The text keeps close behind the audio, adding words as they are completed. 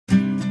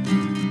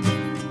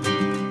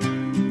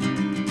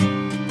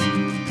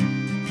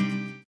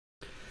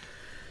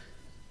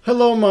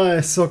Hello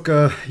my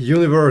soccer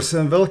universe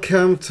and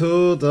welcome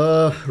to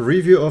the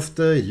review of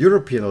the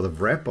European or the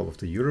wrap-up of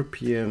the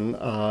European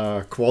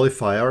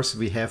qualifiers.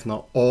 We have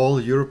now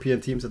all European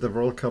teams at the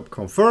World Cup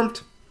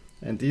confirmed,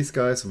 and these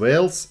guys,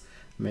 Wales,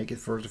 make it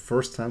for the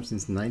first time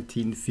since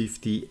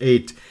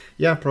 1958.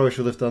 Yeah, probably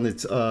should have done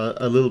it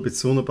a little bit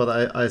sooner,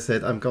 but I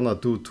said I'm gonna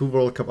do two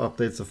World Cup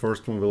updates. The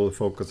first one will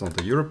focus on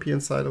the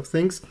European side of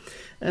things,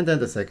 and then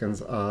the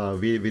second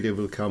video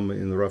will come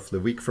in roughly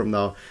a week from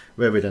now,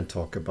 where we then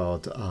talk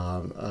about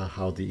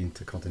how the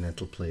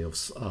intercontinental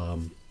playoffs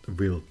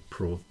will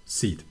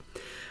proceed.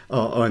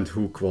 And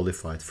who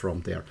qualified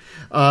from there.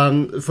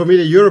 For me,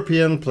 the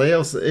European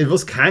playoffs, it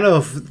was kind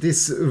of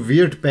this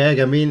weird bag.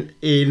 I mean,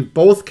 in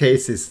both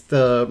cases,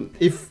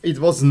 if it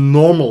was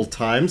normal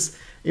times,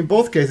 in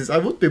both cases, I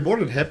would be more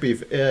than happy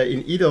if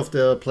in either of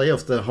the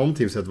playoffs the home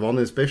teams had won,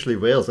 especially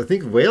Wales. I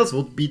think Wales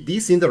would be the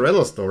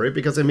Cinderella story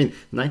because, I mean,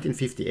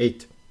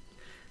 1958.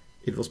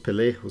 It was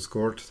Pelé who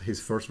scored his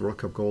first World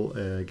Cup goal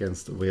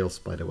against Wales,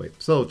 by the way.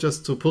 So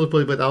just to put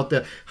it out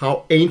there,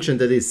 how ancient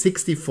that is,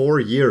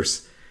 64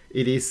 years.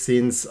 It is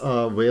since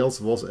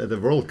Wales was at the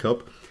World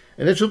Cup,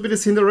 and it should be the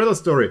Cinderella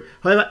story.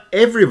 However,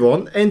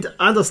 everyone, and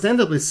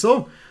understandably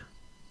so,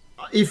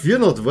 if you're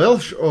not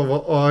Welsh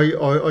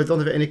or don't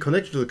have any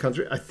connection to the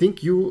country, I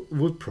think you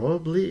would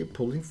probably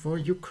pulling for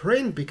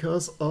Ukraine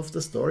because of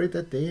the story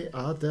that they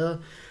are the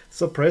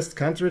suppressed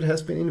country that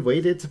has been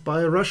invaded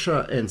by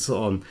Russia and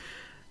so on.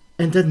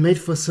 And that made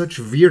for such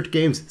weird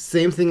games.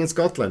 Same thing in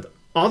Scotland.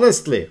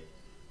 Honestly,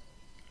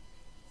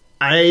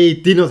 I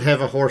did not have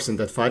a horse in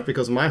that fight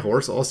because my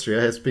horse, Austria,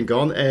 has been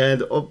gone.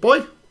 And oh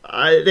boy,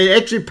 they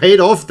actually paid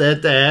off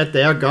that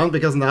they are gone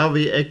because now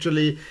we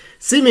actually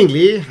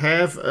seemingly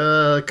have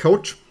a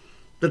coach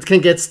that can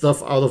get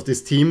stuff out of this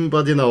team.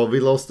 But, you know, we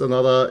lost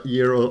another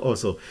year or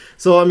so.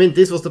 So, I mean,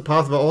 this was the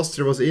path where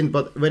Austria was in.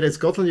 But whether it's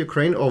Scotland,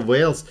 Ukraine or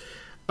Wales,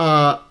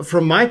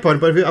 from my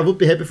point of view, I would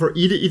be happy for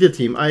either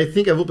team. I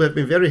think I would have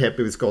been very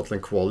happy with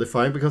Scotland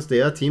qualifying because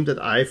they are a team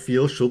that I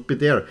feel should be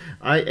there.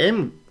 I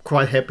am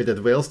quite happy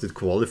that Wales did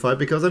qualify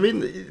because, I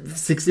mean,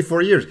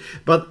 64 years.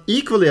 But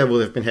equally I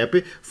would have been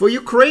happy for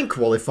Ukraine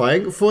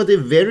qualifying for the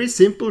very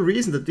simple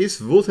reason that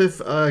this would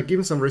have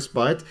given some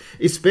respite,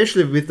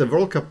 especially with the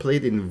World Cup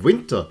played in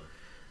winter,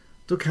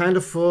 to kind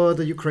of for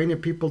the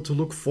Ukrainian people to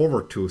look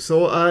forward to.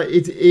 So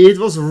it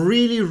was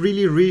really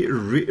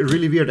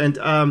weird. And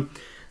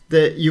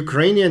the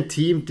Ukrainian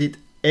team did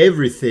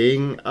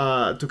everything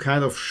to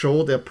kind of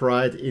show their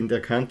pride in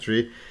their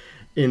country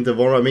in the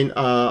war. I mean,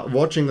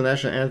 watching the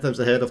national anthems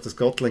ahead of the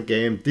Scotland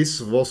game,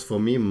 this was for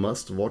me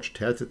must-watch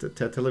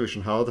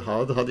television. How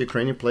the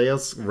Ukrainian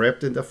players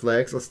wrapped in their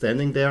flags are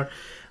standing there,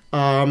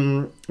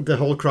 the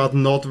whole crowd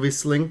not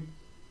whistling,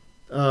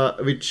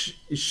 which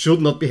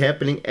should not be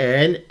happening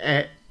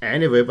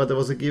anyway. But there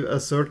was a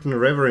certain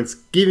reverence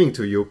given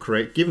to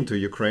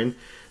Ukraine.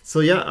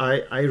 So yeah,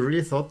 I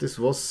really thought this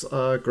was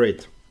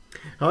great.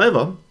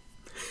 However,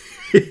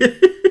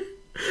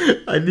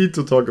 I need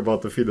to talk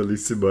about the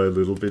Finalissima a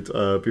little bit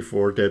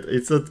before that.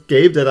 It's a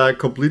game that I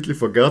completely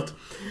forgot.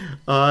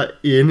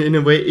 In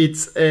a way,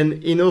 it's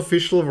an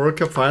unofficial World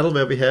Cup final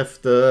where we have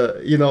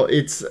the, you know,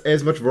 it's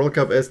as much World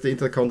Cup as the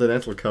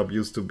Intercontinental Cup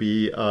used to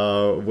be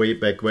way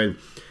back when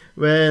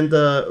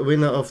the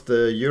winner of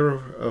the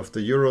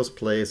Euros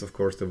plays, of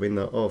course, the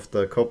winner of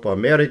the Copa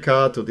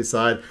America to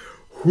decide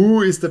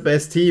who is the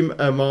best team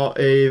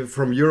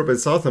from Europe and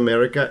South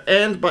America,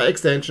 and by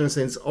extension,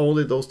 since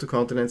only those two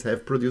continents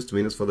have produced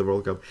winners for the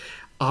World Cup,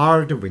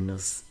 are the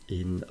winners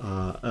in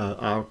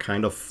are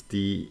kind of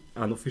the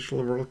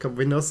unofficial World Cup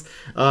winners.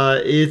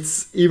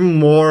 It's even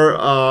more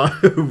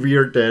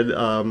weird than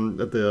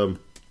the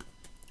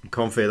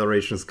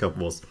Confederations Cup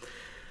was.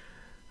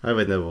 I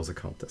mean, there was a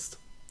contest.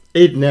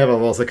 It never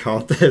was a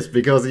contest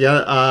because,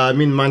 yeah, I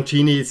mean,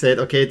 Mancini said,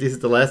 okay, this is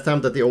the last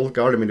time that the old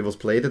guard, I mean, it was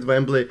played at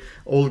Wembley.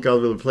 Old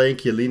guard will be playing.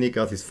 Chiellini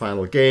got his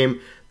final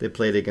game. They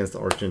played against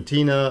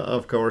Argentina,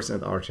 of course,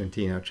 and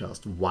Argentina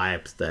just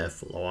wiped the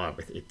floor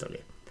with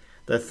Italy.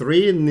 The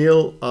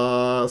 3-0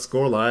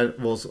 scoreline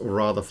was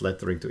rather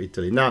flattering to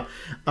Italy. Now,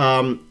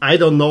 I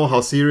don't know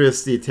how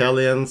serious the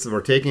Italians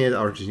were taking it.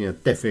 Argentina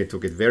definitely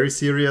took it very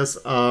serious.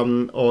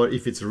 Or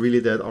if it's really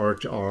that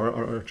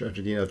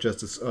Argentina is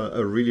just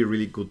a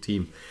really good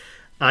team.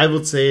 I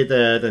would say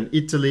that an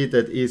Italy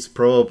that is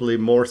probably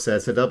more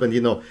set up. And,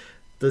 you know,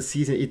 the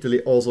season in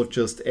Italy also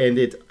just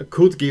ended.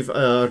 Could give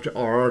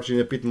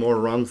Argentina a bit more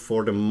run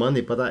for the money.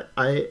 But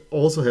I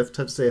also have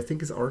to say, I think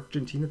this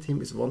Argentina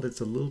team is one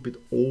that's a little bit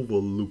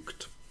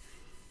overlooked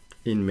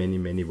in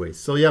many ways.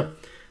 So yeah,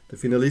 the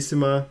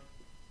Finalissima.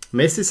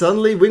 Messi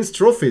suddenly wins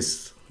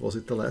trophies. Was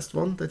it the last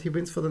one that he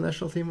wins for the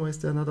national team, or is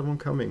there another one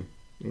coming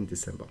in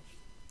December?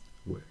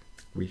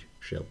 We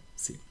shall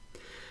see.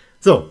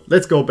 So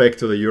let's go back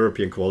to the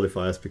European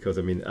qualifiers because,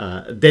 I mean,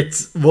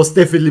 that was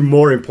definitely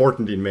more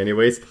important in many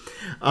ways.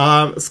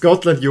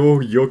 Scotland,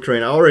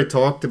 Ukraine. I already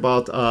talked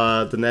about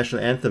the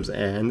national anthems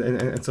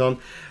and so on.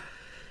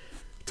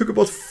 Took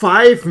about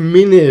 5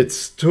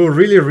 minutes to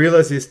really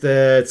realize is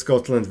that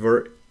Scotland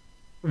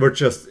were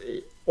just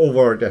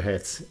over their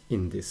heads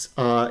in this.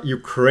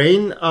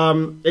 Ukraine,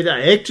 and I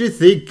actually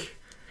think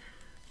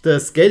the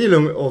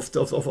scheduling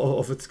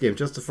of its game,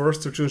 just the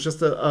 1st of June,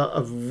 just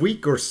a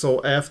week or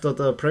so after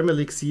the Premier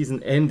League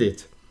season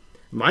ended,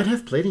 might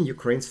have played in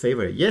Ukraine's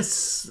favor.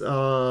 Yes,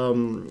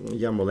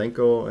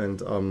 Yarmolenko and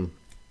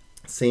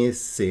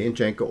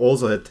Zinchenko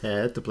also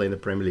had to play in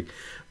the Premier League.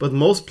 But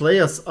most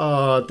players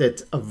that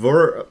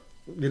were,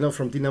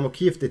 from Dynamo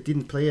Kiev, that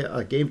didn't play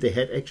a game, they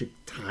had actually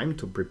time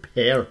to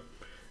prepare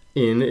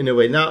in a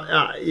way.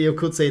 Now, you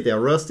could say they're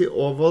rusty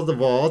or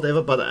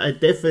whatever, but I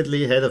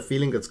definitely had a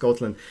feeling that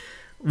Scotland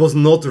was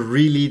not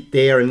really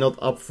there and not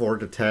up for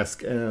the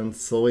task. And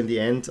so in the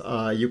end,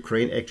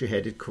 Ukraine actually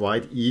had it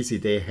quite easy.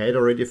 They had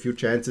already a few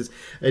chances.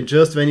 And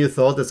just when you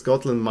thought that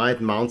Scotland might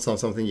mount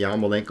something,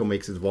 Yarmolenko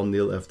makes it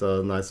 1-0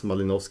 after a nice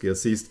Malinovsky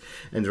assist.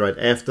 And right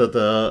after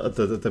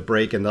the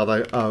break,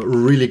 another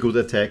really good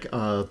attack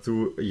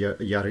through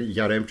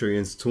Yaremchuk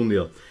against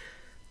 2-0.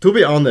 To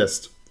be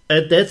honest,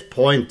 at that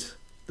point,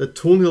 the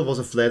 2-0 was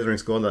a flattering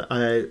score.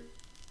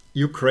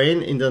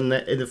 Ukraine in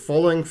the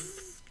following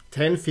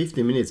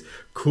 10-15 minutes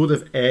could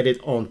have added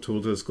on to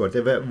the score.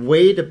 They were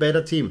way the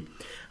better team.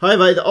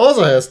 However, it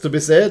also has to be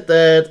said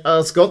that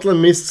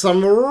Scotland missed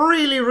some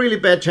really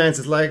bad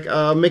chances, like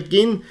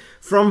McGinn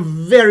from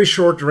very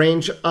short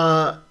range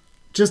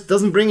just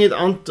doesn't bring it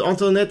onto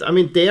the net. I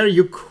mean, there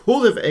you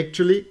could have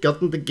actually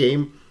gotten the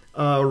game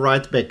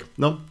right back.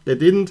 No, they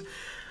didn't.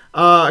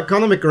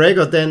 Conor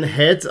McGregor then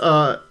had,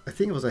 I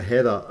think it was a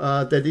header,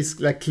 that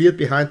is like cleared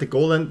behind the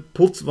goal and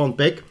puts one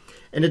back.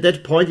 And at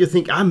that point you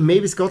think,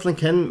 maybe Scotland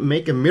can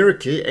make a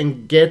miracle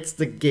and get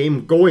the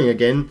game going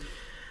again.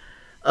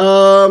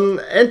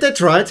 And they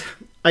tried.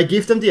 I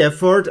give them the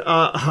effort.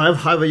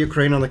 However,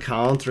 Ukraine on the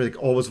counter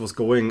always was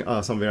going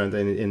somewhere in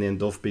the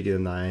end of big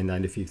in the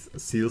 95th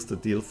seals the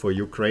deal for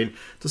Ukraine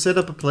to set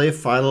up a play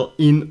final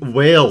in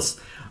Wales.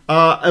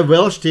 A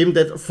Welsh team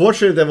that,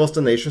 fortunately, there was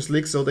the Nations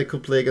League, so they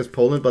could play against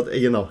Poland, but, at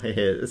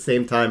the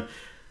same time,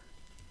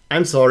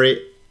 I'm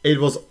sorry, it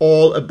was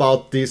all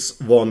about this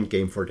one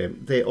game for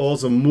them. They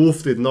also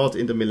moved it not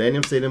in the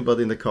Millennium Stadium, but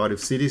in the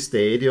Cardiff City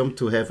Stadium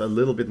to have a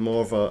little bit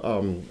more of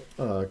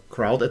a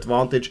crowd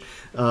advantage.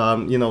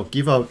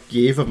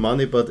 Gave up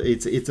money, but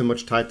it's a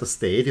much tighter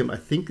stadium. I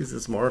think it's a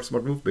smart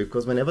move,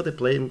 because whenever they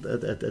play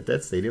at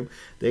that stadium,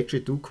 they actually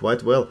do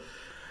quite well.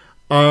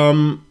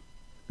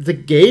 The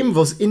game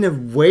was, in a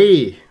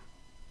way,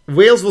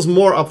 Wales was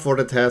more up for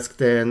the task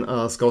than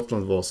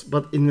Scotland was,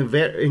 but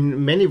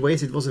in many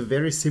ways it was a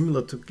very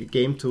similar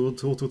game to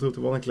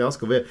one in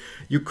Glasgow, where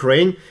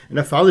Ukraine, and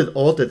I found it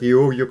odd that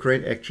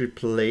Ukraine actually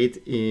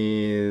played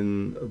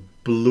in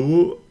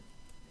blue.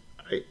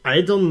 I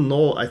don't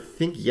know, I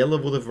think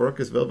yellow would have worked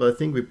as well, but I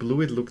think with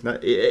blue it looked nice.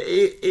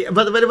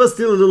 But it was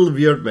still a little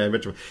weird, man.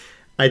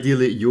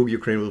 Ideally,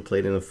 Ukraine will play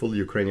in a full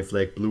Ukrainian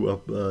flag, blue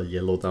up,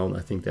 yellow down.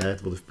 I think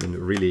that would have been a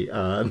really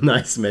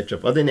nice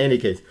matchup. But in any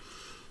case,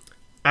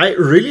 I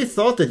really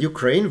thought that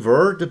Ukraine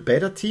were the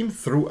better team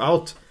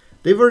throughout.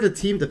 They were the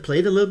team that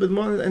played a little bit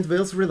more, and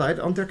Wales relied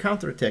on their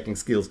counter-attacking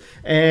skills.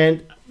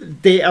 And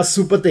they are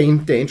super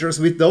dangerous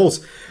with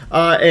those.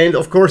 And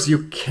of course,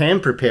 you can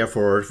prepare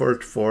for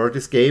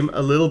this game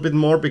a little bit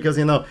more, because,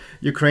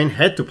 Ukraine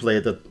had to play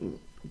that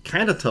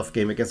kind of tough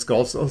game against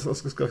Scotland,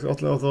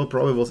 although it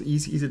probably was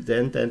easier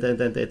than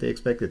they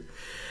expected.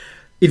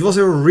 It was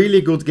a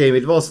really good game.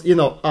 It was,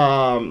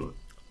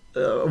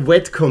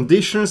 wet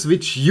conditions,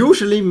 which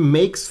usually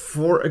makes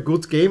for a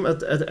good game.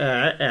 At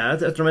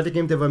a dramatic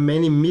game, there were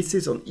many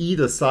misses on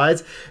either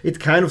side. It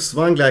kind of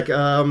swung like,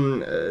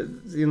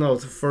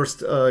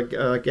 first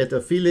get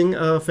a feeling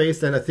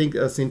phase, then I think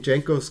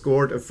Zinchenko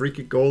scored a free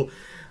kick goal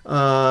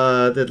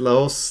that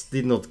Laos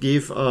did not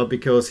give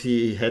because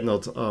he had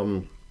not,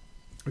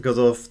 because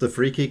of the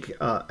free kick.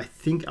 I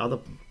think other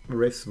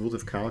refs would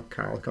have counted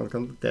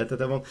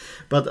that one,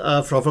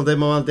 but from that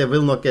moment they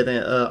will not get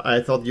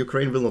I thought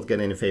Ukraine will not get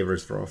any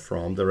favors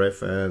from the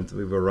ref, and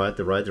we were right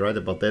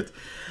about that.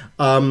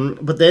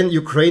 But then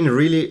Ukraine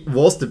really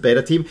was the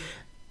better team.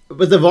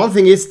 But the one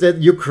thing is that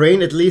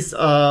Ukraine, at least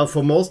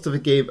for most of the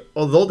game,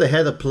 although they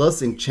had a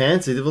plus in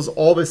chances, it was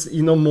always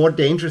more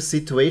dangerous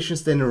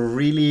situations than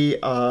really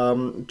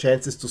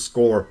chances to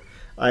score,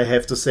 I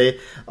have to say,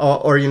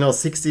 or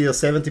 60 or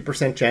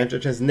 70%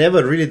 chance,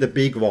 never really the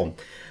big one.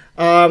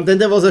 Then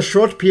there was a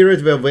short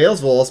period where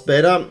Wales was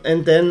better,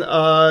 and then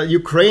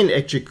Ukraine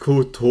actually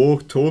could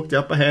took the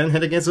upper hand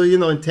again. So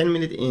in 10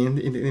 minutes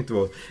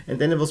into it, and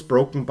then it was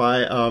broken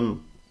by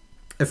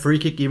a free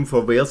kick given for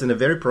Wales in a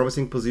very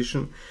promising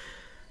position.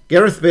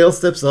 Gareth Bale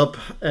steps up,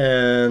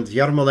 and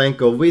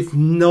Yarmolenko, with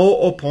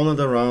no opponent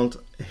around,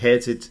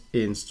 heads it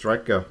in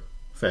striker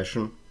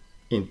fashion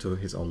into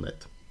his own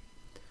net.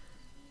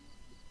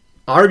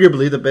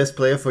 Arguably the best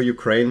player for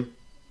Ukraine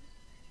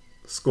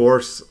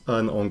scores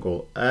an own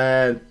goal,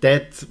 and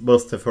that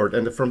must have hurt.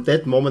 And from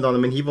that moment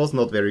on, he was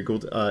not very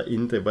good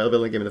in the well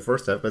game in the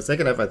first half, but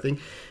second half I think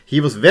he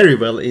was very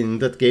well in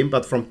that game.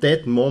 But from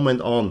that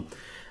moment on,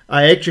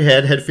 I actually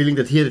had a feeling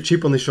that he had a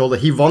chip on his shoulder.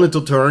 He wanted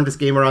to turn this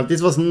game around.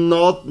 This was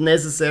not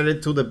necessarily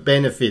to the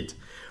benefit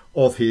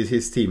of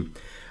his team.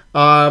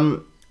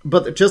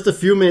 But just a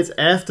few minutes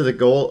after the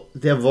goal,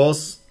 there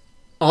was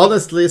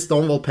honestly a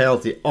stonewall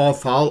penalty or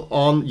foul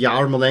on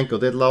Yarmolenko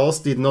that Laos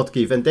did not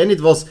give. And then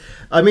it was,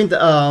 I mean,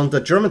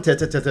 the German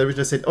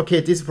television said,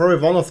 okay, this is probably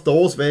one of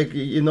those where,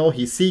 you know,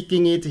 he's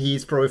seeking it,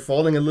 he's probably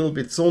falling a little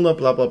bit sooner,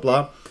 blah, blah,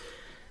 blah.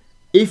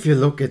 If you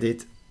look at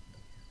it,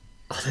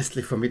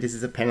 honestly, for me, this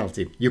is a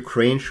penalty.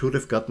 Ukraine should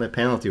have gotten a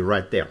penalty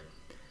right there.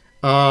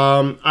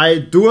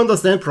 I do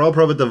understand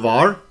probably the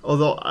VAR,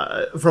 although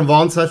from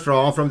one side,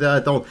 from the other, I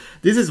don't.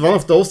 This is one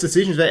of those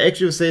decisions where I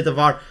actually say the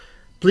VAR,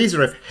 please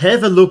ref,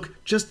 have a look,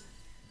 just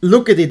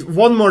look at it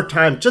one more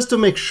time, just to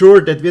make sure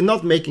that we're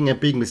not making a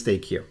big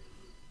mistake here.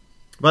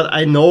 But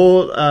I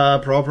know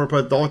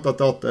proper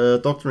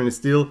doctrine is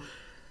still,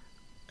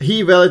 he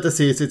evaluated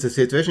the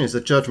situation, it's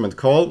a judgment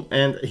call,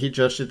 and he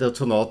judged it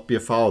to not be a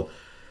foul.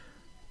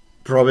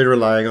 Probably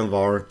relying on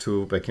VAR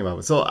to back him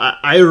up. So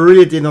I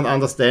really did not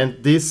understand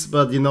this,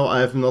 but you know, I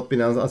have not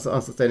been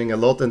understanding a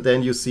lot. And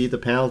then you see the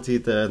penalty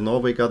that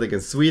Norway got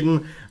against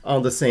Sweden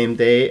on the same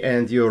day,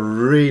 and you're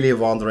really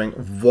wondering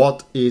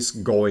what is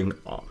going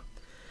on.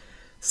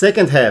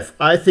 Second half,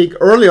 I think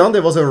early on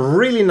there was a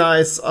really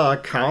nice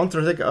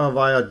counter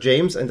via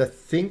James, and I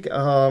think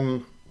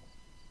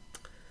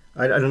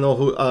I don't know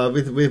who,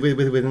 with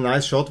a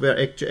nice shot where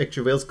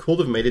actually Wales could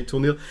have made it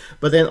 2-0,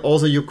 but then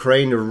also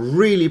Ukraine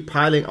really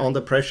piling on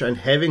the pressure and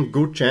having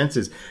good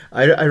chances.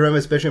 I remember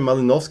especially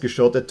Malinovsky's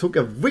shot that took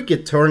a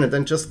wicked turn and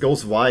then just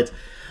goes wide.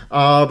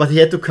 But he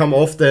had to come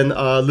off then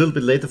a little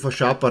bit later for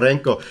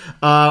Shaparenko.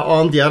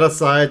 On the other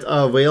side,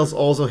 Wales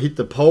also hit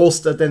the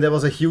post. Then there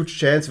was a huge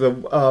chance where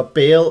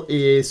Bale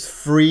is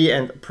free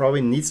and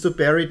probably needs to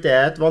bury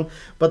that one.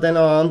 But then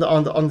on the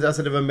other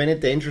side, there were many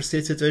dangerous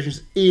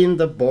situations in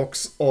the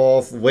box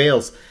of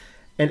Wales.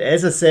 And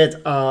as I said,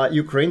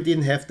 Ukraine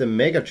didn't have the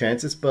mega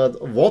chances,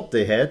 but what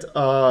they had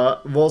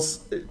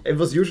was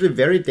usually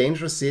very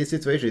dangerous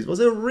situations. It was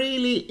a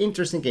really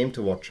interesting game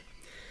to watch.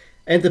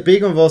 And the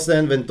big one was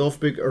then when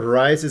Dovbyk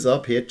rises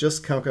up. He had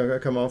just come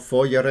out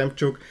for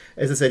Yaremchuk.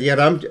 As I said,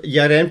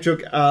 Yaremchuk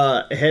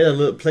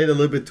played a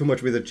little bit too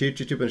much with the chip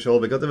and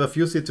shoulder, because there were a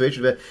few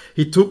situations where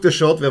he took the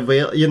shot where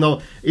Wales, you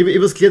know, it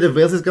was clear that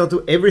Wales is going to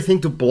do everything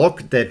to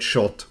block that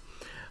shot.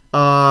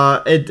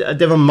 And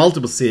there were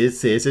multiple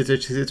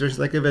situations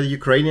like that where the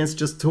Ukrainians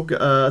just took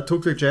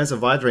the chance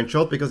of wide range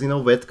shot because, you know,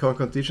 wet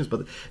conditions.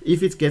 But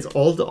if it gets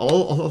all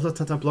the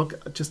time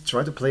blocked, just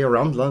try to play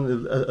around a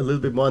little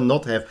bit more and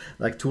not have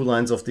like two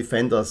lines of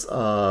defenders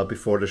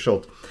before the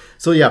shot.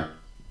 So yeah,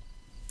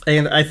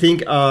 and I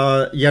think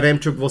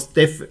Yaremchuk was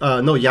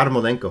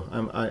Yarmolenko.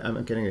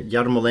 I'm getting it.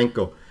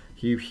 Yarmolenko.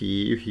 He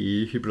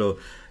blew.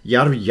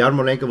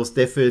 Yarmolenko was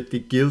definitely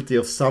guilty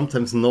of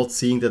sometimes not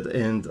seeing that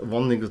and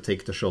wanting to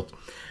take the shot.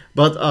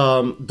 But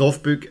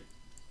Dovbyk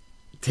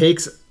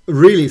takes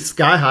really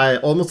sky high,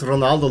 almost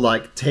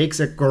Ronaldo-like, takes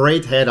a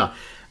great header.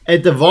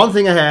 And the one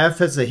thing I have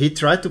is that he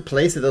tried to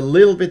place it a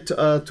little bit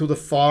to the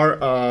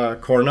far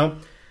corner.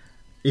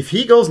 If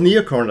he goes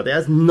near corner,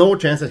 there's no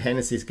chance that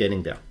Hennessy is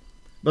getting there.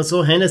 But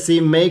so Hennessy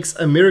makes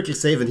a miracle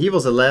save, and he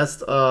was a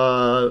last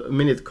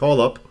minute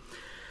call-up.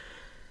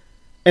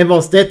 And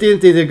once that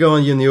didn't go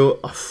on, you knew,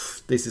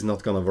 this is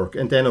not going to work.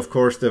 And then, of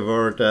course, there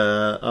were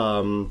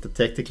the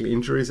tactical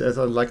injuries, as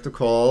I like to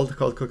call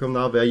them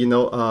now, where, you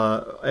know,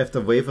 after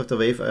wave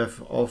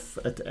of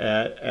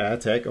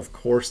attack, of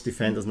course,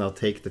 defenders now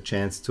take the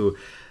chance to,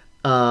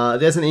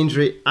 there's an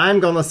injury, I'm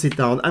going to sit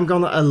down, I'm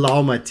going to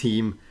allow my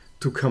team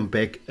to come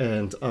back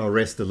and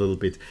rest a little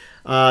bit.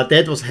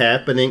 That was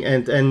happening,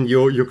 and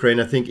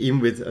Ukraine, I think, even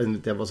with,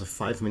 and there was a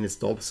 5-minute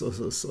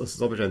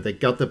stoppage, and they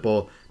got the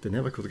ball. They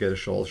never could get a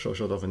shot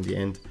off in the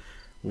end.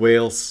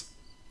 Wales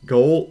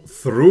go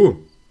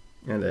through,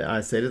 and I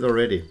said it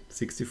already,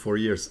 64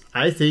 years.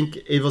 I think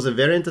it was a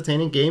very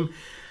entertaining game.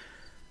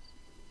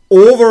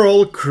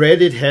 Overall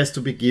credit has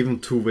to be given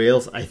to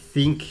Wales. I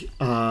think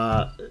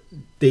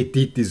they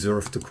did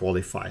deserve to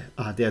qualify.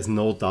 There's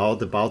no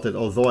doubt about it.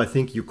 Although I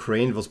think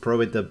Ukraine was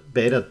probably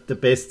the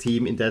best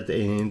team in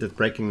that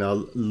bracket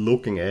now,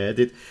 looking at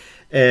it.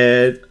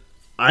 And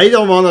I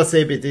don't want to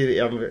say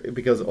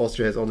because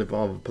Austria has only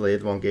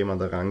played one game on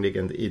the Rangnick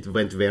and it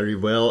went very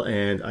well.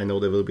 And I know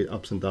there will be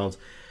ups and downs.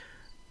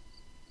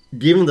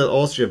 Given that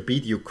Austria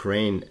beat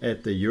Ukraine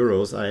at the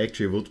Euros, I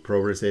actually would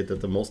probably say that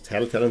the most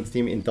talented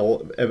team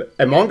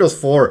among those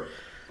four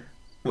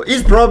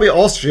is probably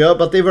Austria,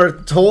 but they were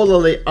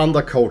totally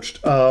undercoached.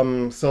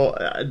 So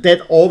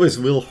that always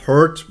will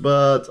hurt,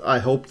 but I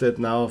hope that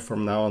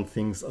from now on,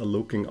 things are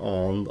looking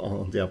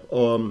on the up.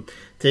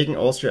 Taking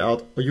Austria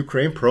out,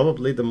 Ukraine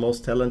probably the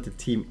most talented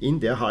team in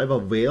there. However,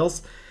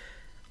 Wales,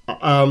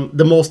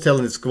 the most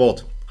talented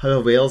squad.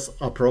 However, Wales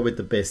are probably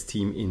the best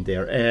team in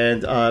there.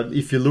 And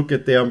if you look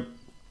at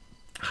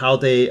how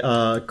they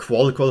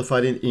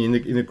qualified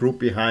in a group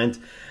behind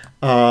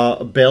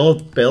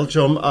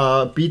Belgium,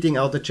 beating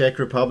out the Czech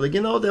Republic,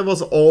 you know, there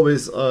was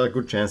always a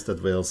good chance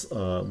that Wales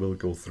will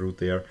go through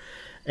there.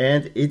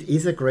 And it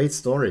is a great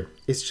story.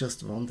 It's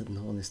just one that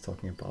no one is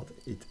talking about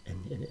it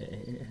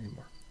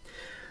anymore.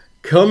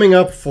 Coming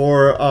up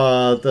for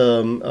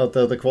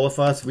the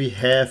qualifiers, we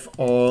have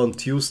on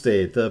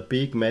Tuesday the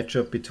big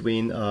matchup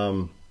between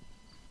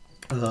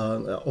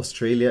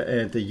Australia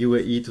and the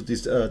UAE to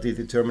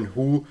determine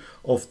who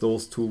of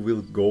those two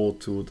will go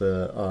to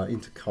the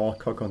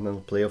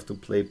intercontinental playoff to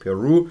play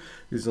Peru.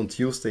 This is on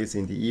Tuesdays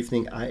in the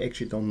evening. I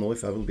actually don't know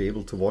if I will be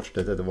able to watch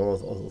that at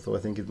all, although I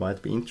think it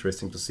might be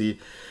interesting to see.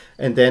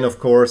 And then, of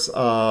course,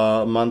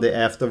 Monday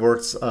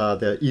afterwards,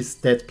 there is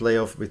that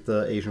playoff with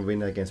the Asian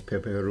winner against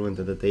Peru, and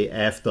then the day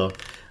after,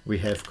 we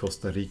have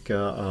Costa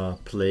Rica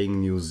playing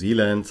New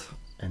Zealand,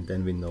 and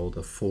then we know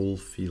the full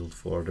field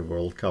for the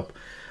World Cup.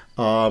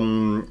 I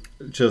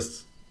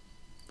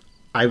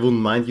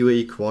wouldn't mind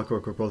UAE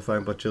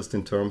qualifying, but just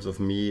in terms of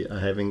me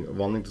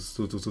wanting to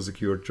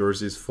secure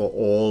jerseys for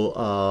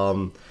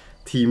all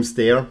teams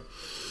there,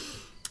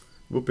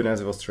 would be nice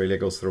if Australia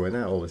goes through. And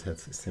I always had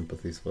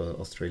sympathies for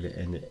Australia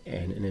and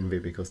anyway,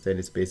 because then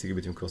it's basically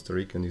between Costa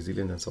Rica, New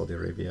Zealand, and Saudi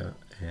Arabia,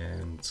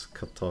 and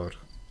Qatar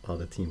are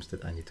the teams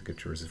that I need to get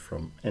jerseys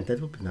from. And that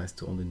would be nice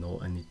to only know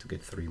I need to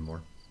get 3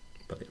 more.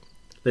 But yeah,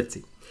 let's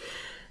see.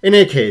 In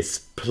any case,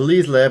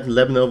 please let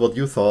me know what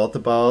you thought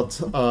about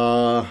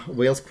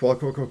Wales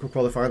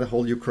qualifying, the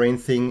whole Ukraine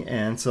thing,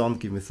 and so on.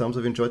 Give me a thumbs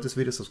up if you enjoyed this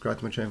video, subscribe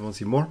to my channel if you want to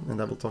see more, and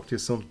I will talk to you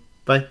soon.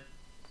 Bye!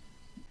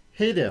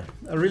 Hey there,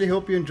 I really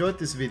hope you enjoyed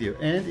this video,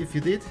 and if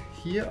you did,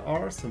 here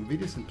are some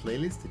videos and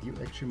playlists that you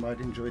actually might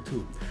enjoy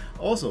too.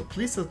 Also,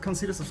 please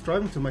consider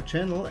subscribing to my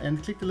channel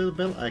and click the little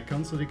bell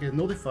icon so you get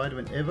notified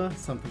whenever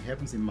something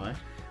happens in my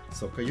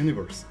soccer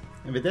universe.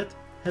 And with that,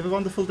 have a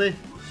wonderful day!